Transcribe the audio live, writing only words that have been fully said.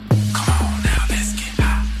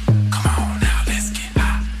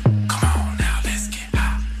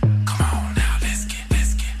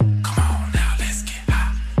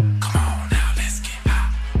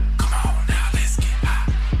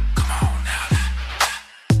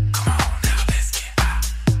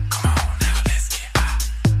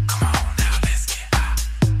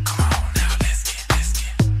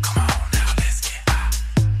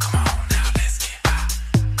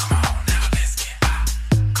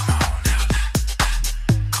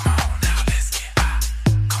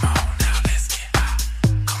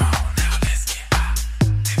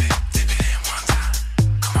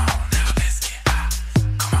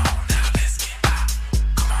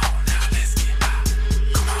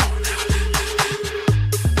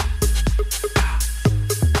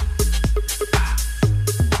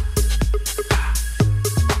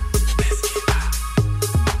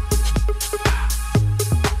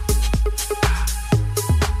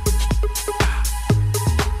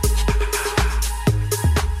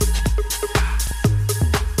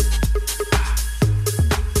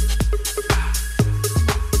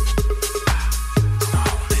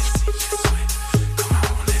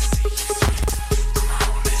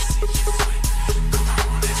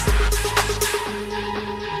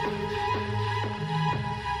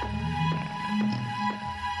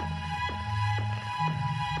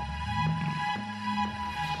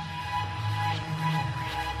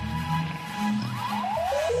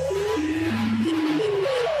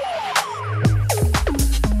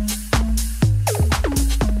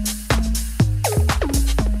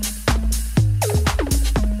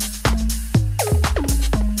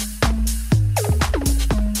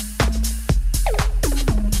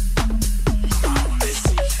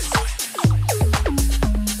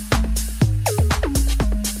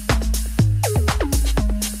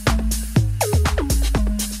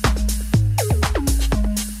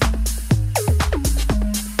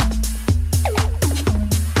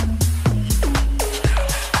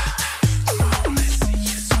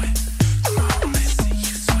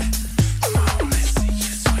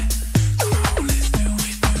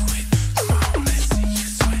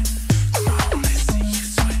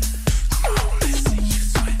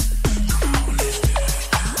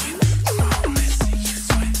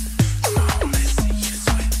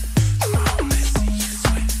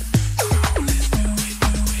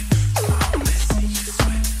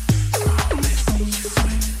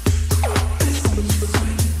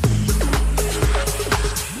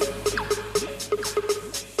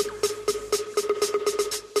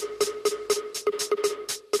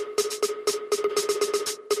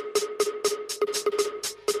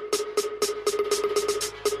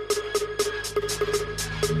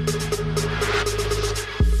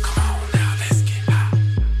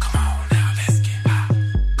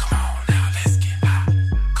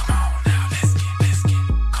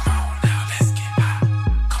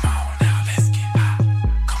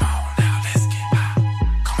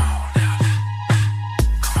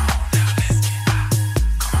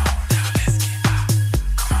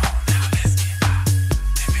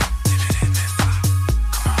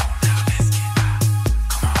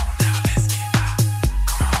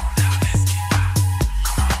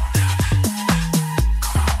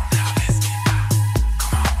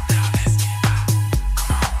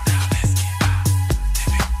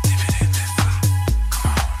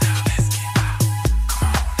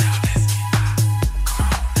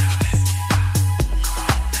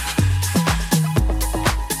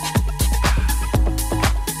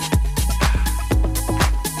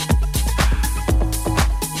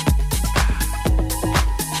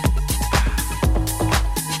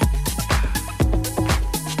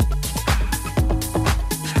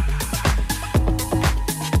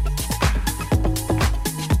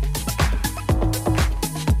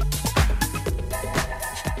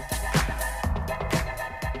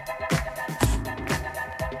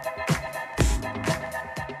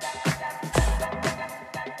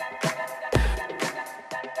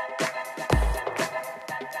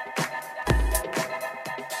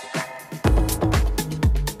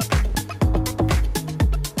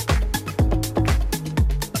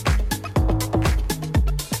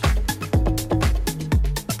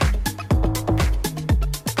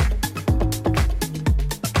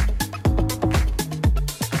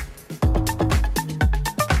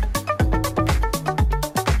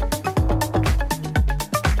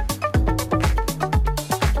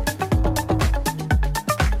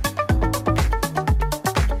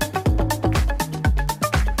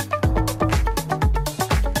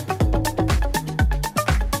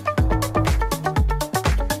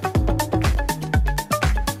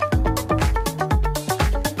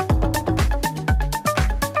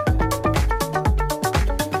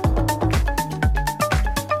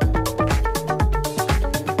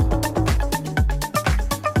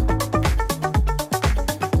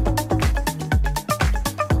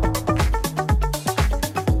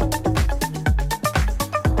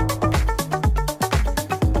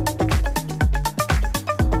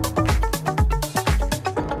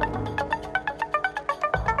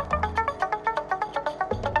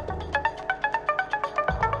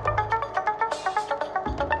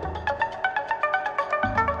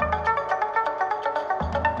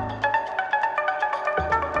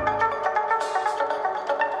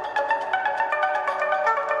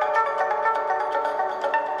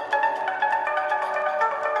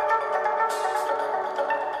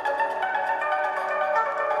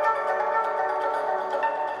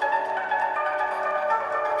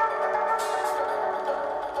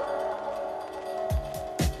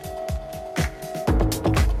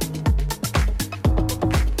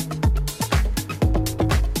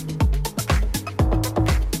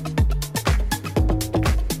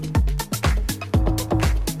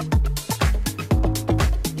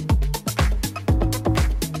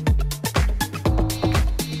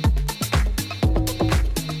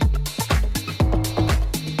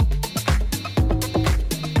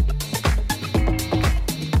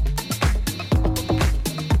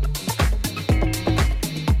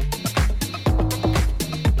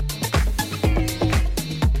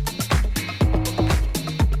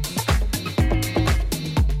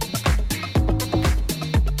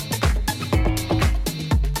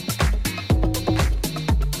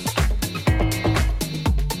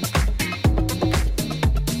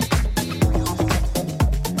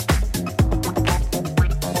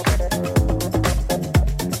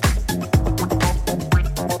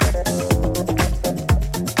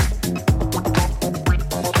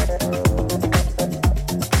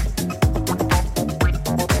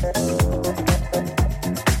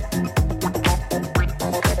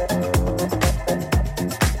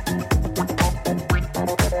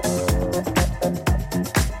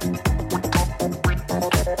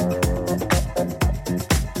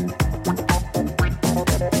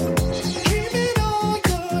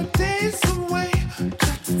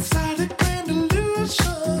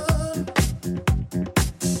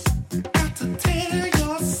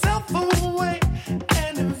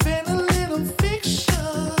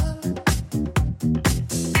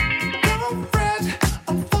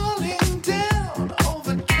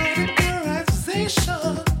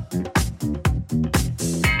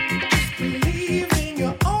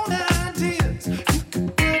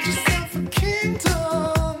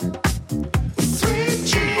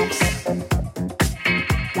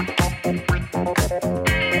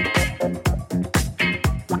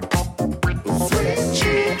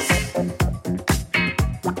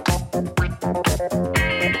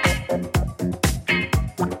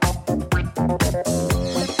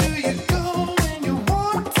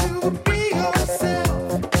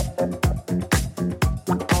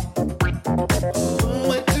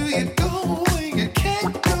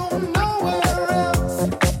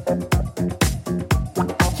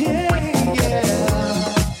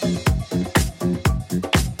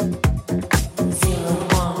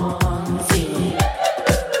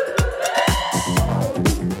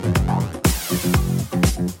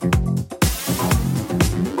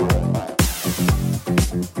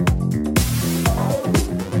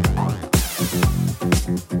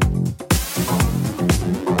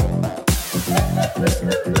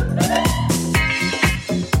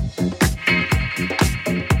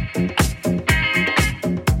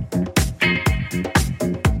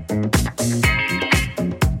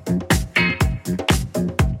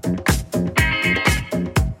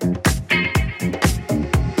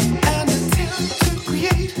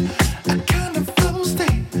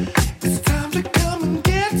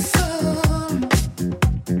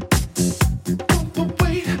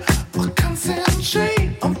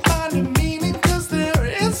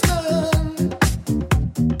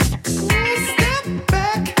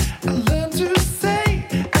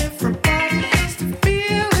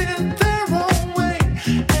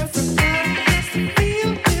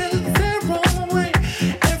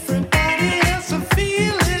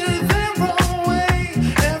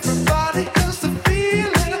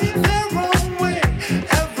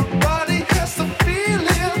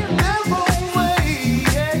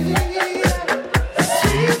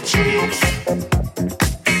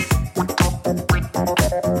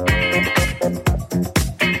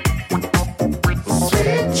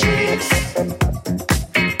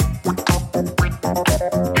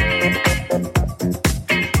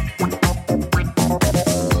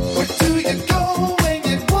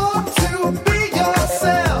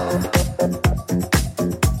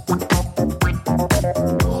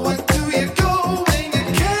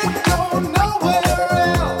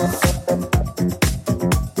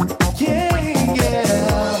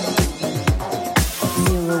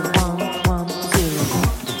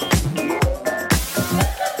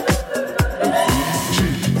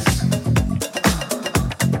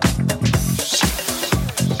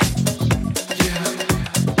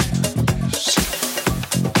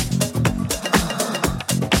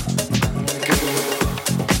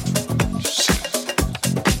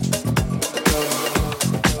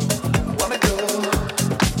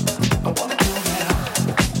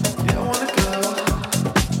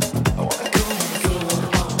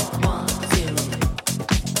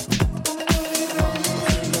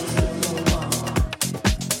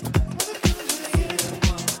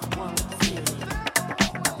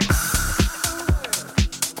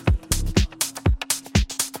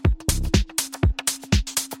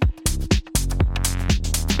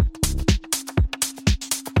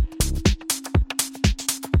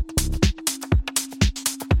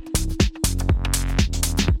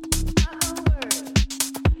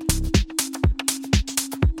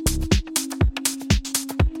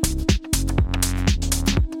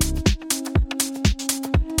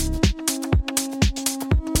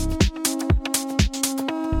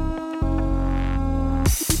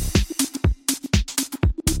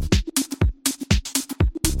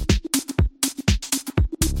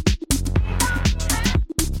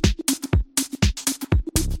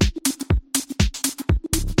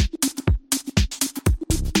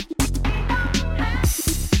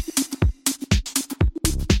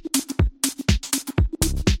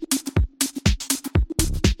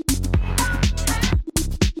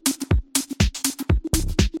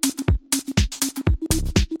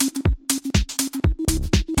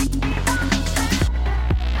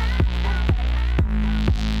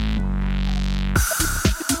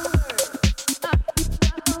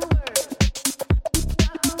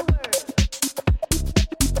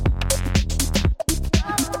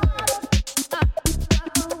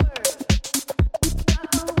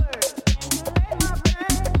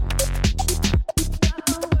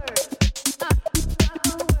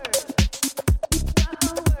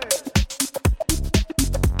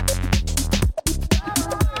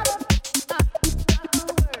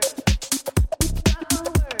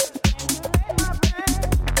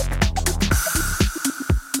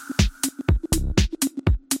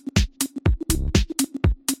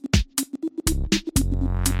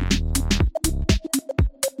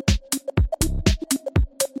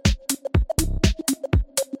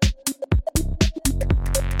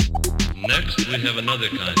Next, we have another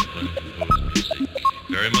kind of uncomposed music.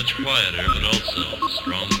 Very much quieter, but also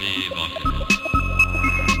strongly evocative.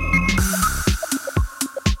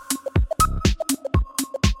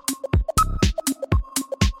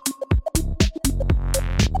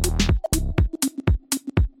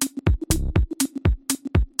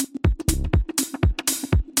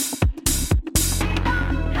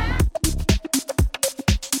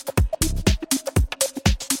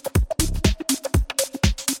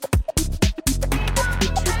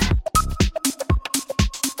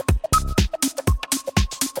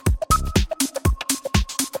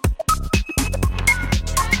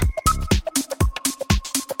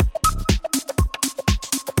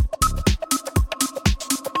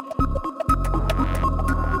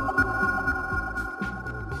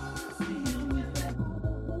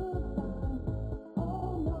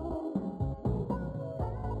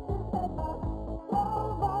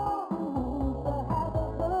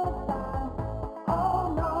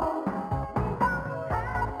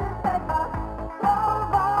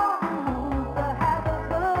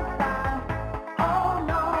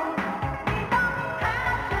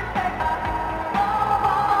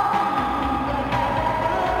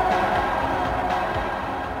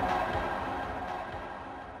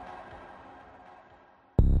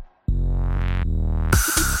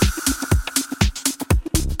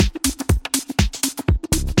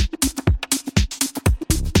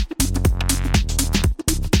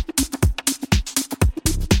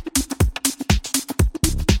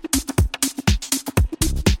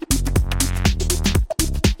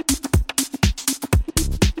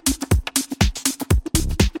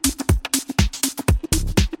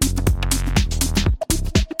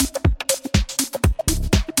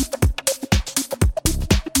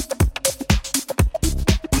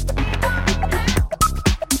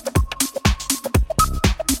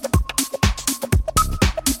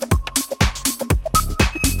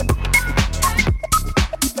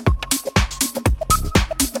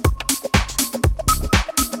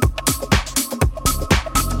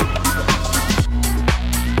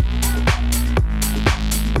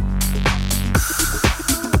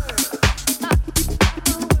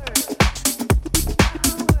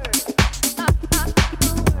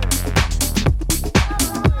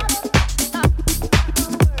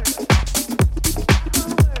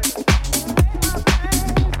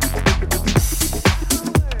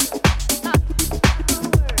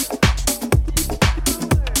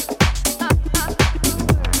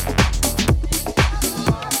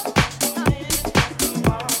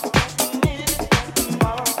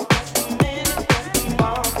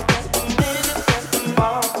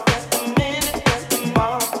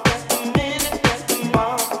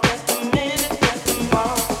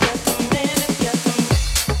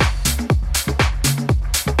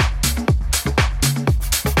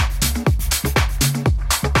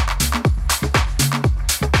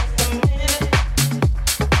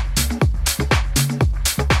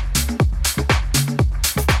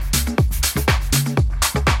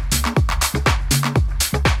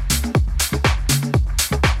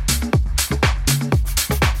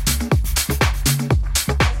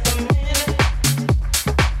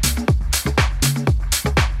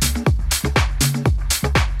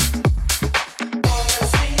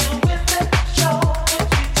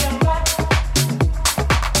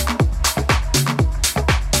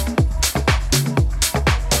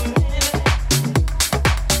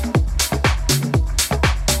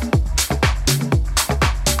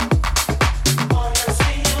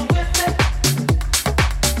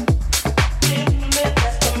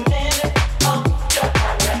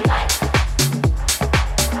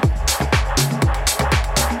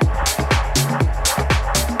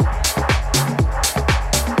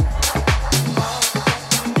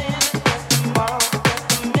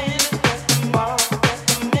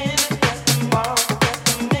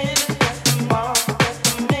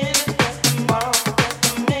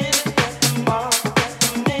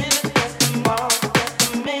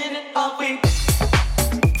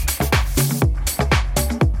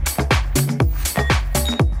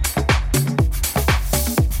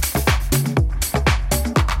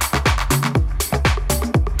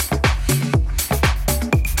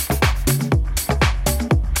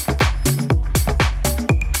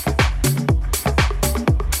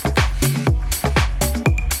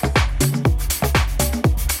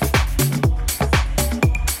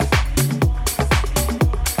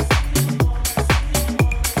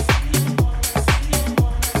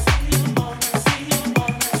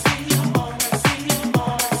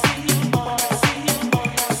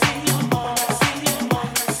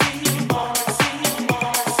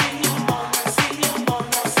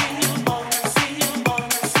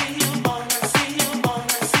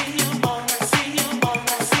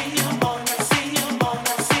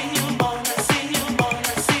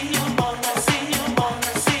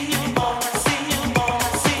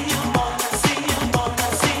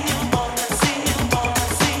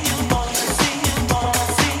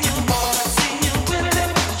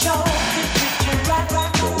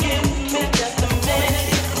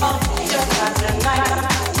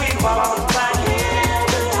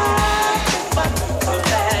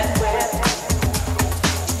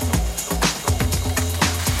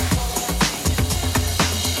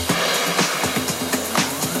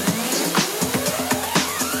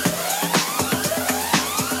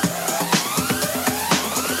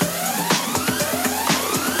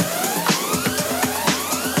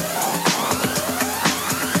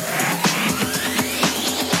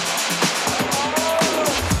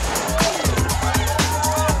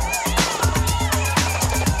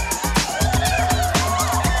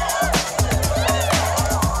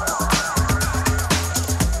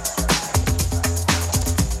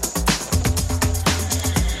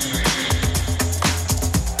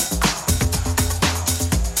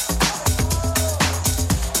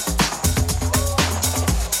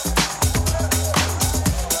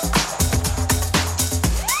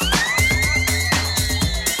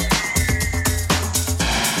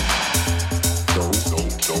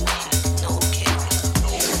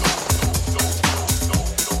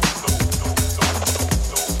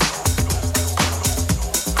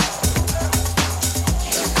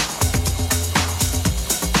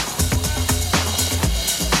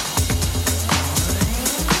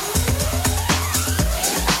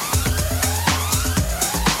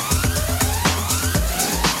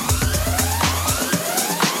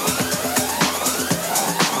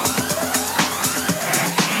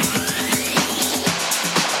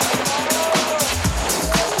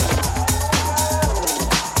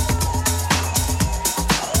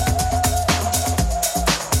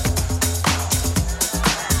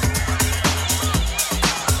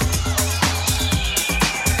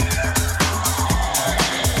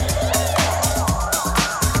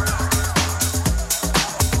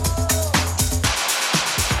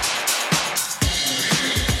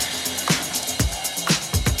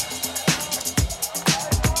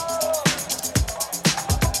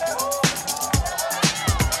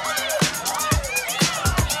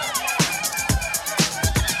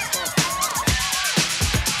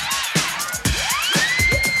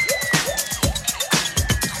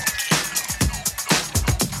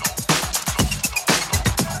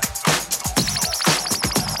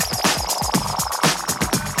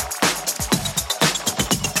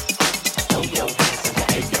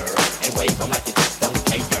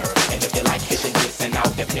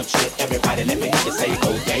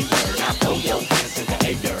 your hands in the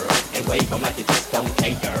air and wave them like you just don't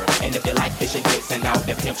care. And if you like fishing grits and all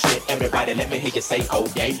that pimp shit, everybody let me hear you say, oh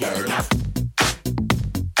yeah, yeah. Now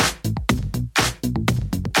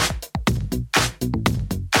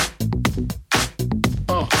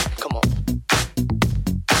come on.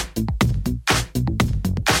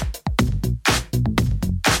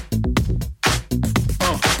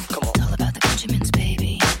 Come on. All about the Benjamins,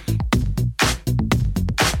 baby.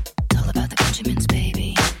 All about the Benjamins,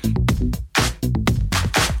 baby.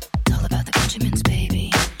 All about the Benjamins,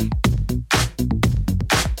 baby.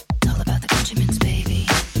 All about the Benjamins, baby.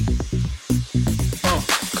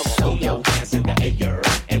 Come on. Throw your hands in the air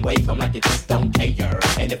and wave them like you just don't care.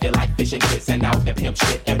 And if you like fishing grits and all that pimp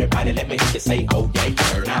shit, everybody let me hear you say, oh yeah,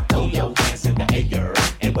 yeah. Now throw your hands in the air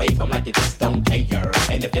and wave them like you just don't care.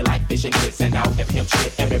 And if you like fishing grits and all that pimp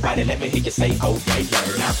shit, everybody let me hear you say, oh yeah,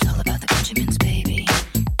 yeah. Now All about the Benjamins, baby.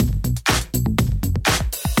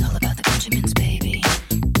 All about the Benjamins, baby.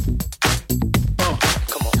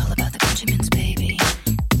 come on. All about the Benjamins, baby.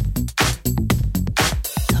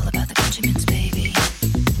 All about the Benjamins, baby.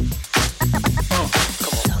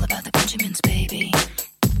 All about the Benjamins, baby.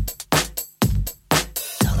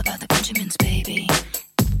 All about the Benjamins, baby.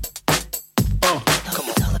 Come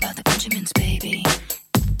on. All about the Benjamins, baby.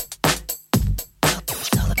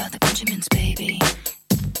 All about the Benjamins, baby.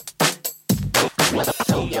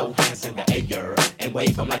 Throw your hands in the air and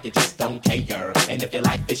wave them like you just don't care. And if you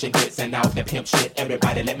like fishing grits and all that pimp shit,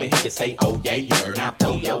 everybody let me hear you say, oh yeah, yeah. Now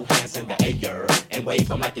throw your hands in the air and wave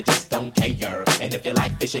them like you just don't care. And if you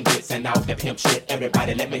like fishing grits and all that pimp shit,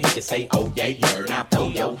 everybody let me hear you say, oh yeah, yeah. Now throw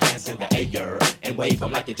your hands in the air and wave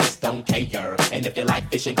them like you just don't care. And if you like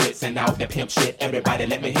fishing grits and all that pimp shit, everybody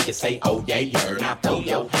let me hear you say, oh yeah, yeah. Now throw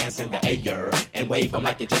your hands in the air and wave them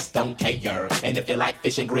like you just don't care. And if you like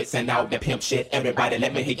fishing grits and all that pimp shit, everybody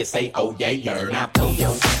let me hear you say, oh yeah, yeah. Now throw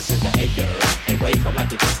your hands in the air and wave them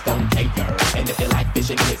like you just don't care. And if you like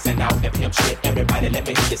fishing grits and all that pimp shit, everybody let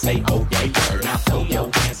me hear you say, oh yeah, yeah. Now throw your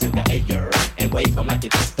hands in the air and wave them like you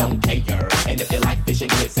just don't care. And if you like fishing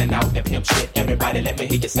grits and all that pimp shit, everybody let me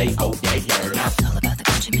hear you say, oh yeah, yeah. Now All about the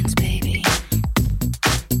Benjamins, baby.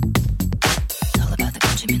 All about the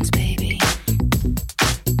Benjamins, baby.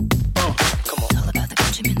 come on. All about the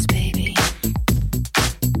Benjamins, baby.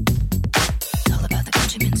 All about the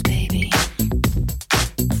Benjamins, baby.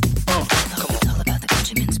 All about the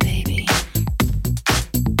Benjamins, baby.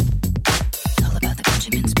 All about the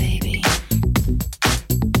Benjamins, baby.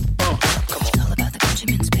 All about the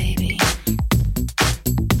Benjamins, baby.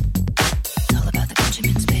 All about the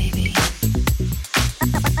Benjamins, baby.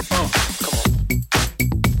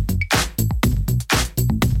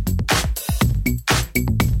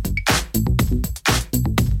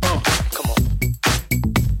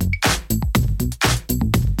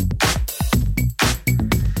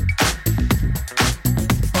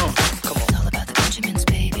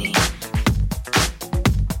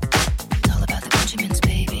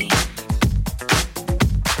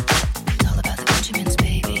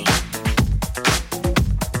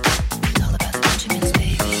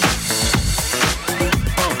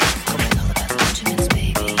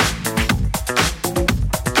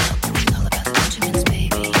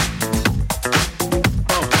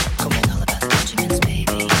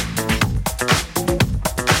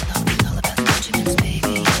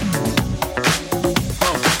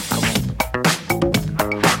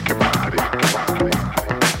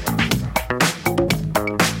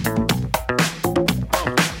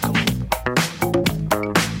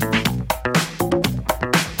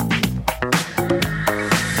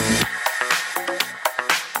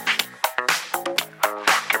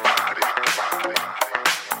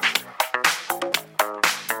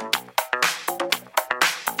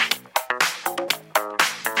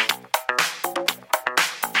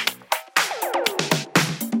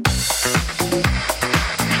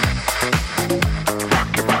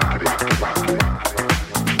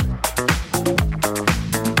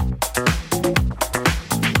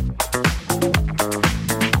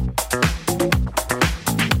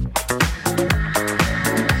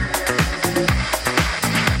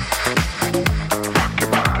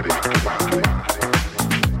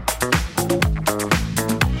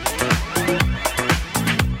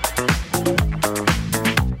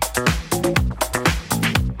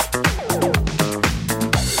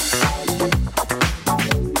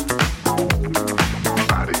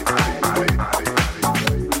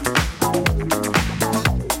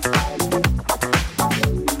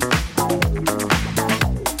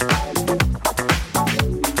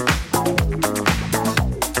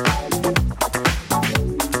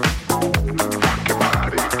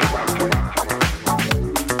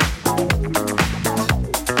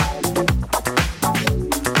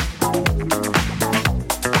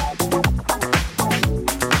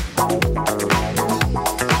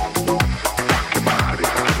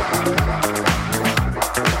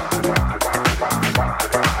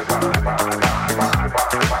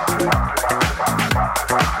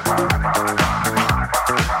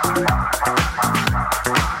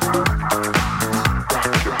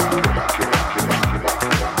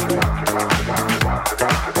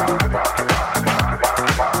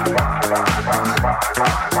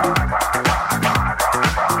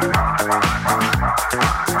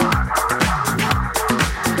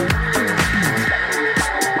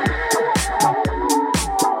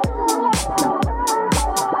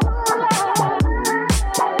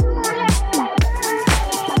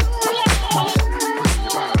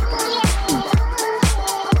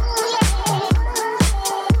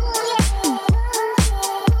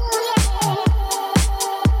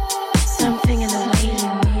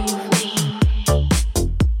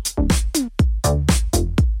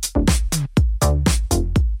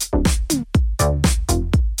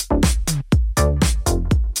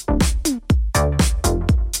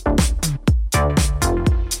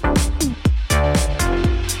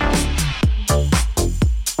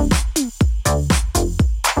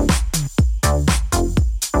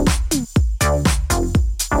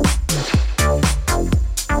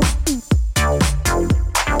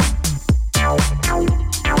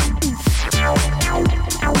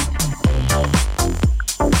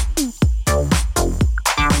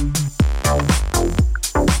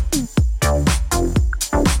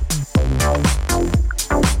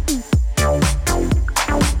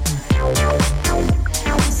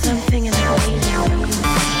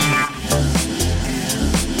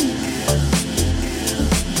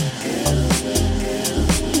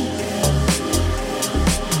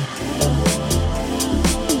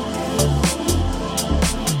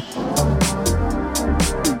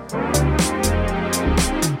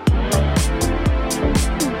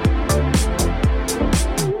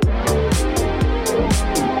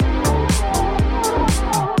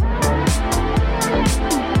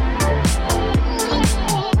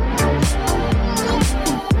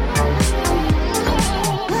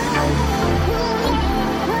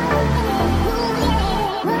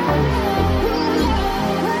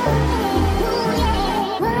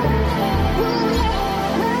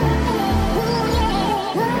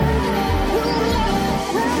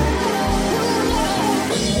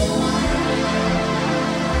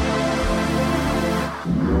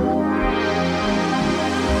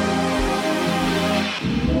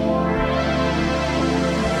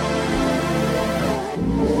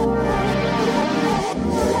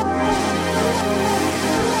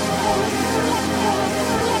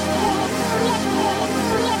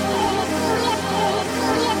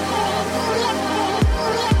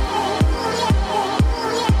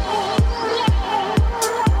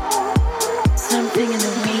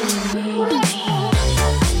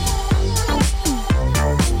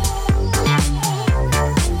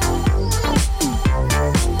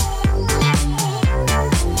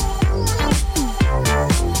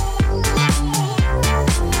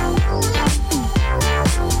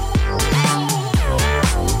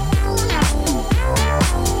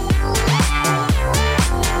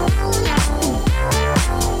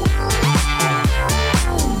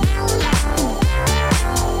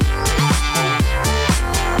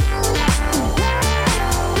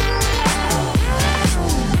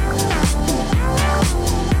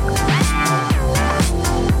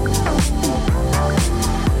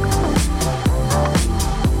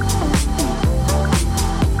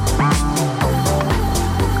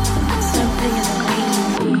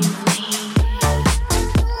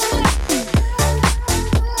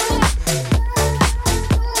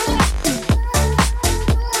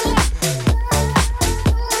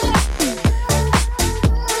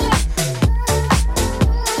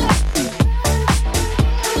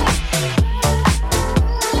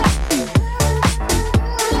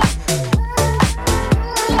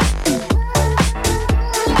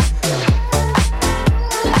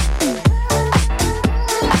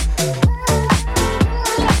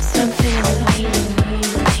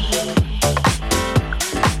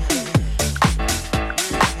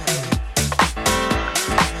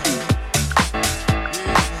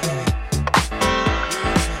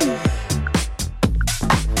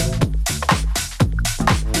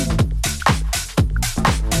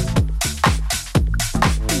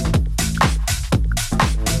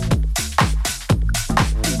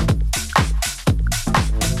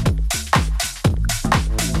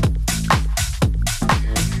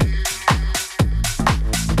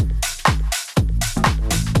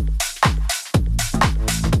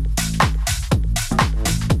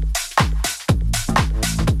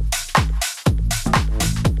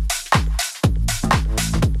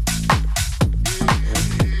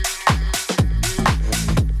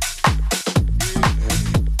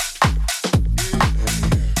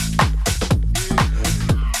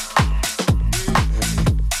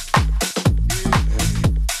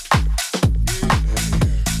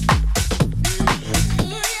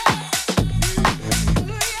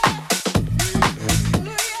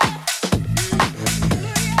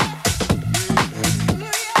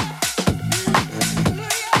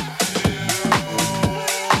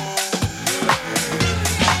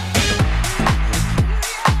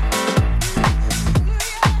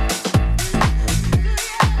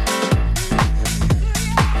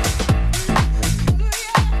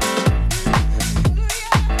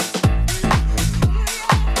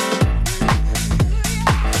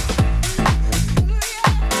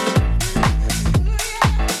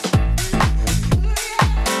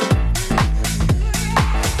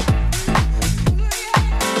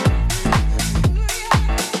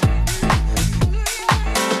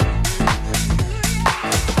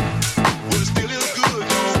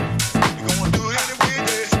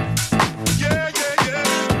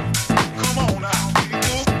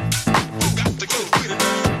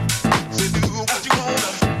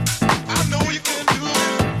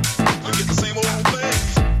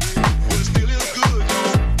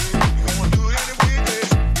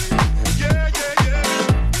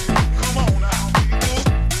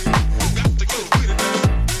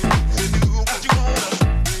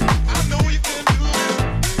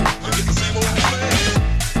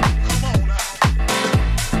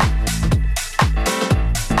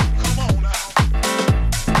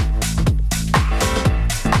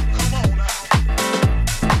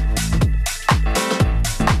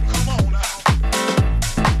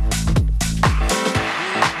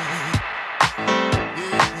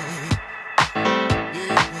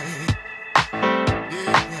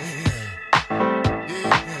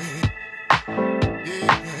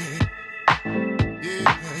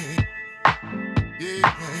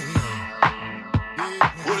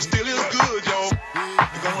 it still is good, y'all.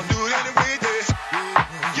 You're gonna do it anyway, yeah.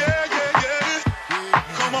 Yeah, yeah, yeah.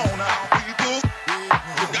 Come on now, people.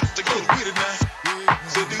 You got to get with it now.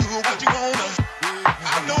 So do what you wanna.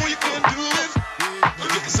 I know you can do it.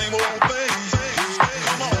 Look at the same old thing.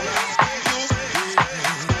 Come on now, people.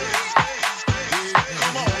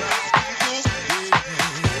 Come on now, people.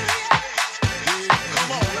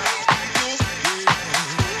 Come on now, people.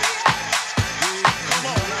 Come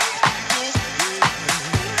on now, people.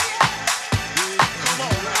 Come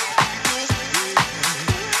on now.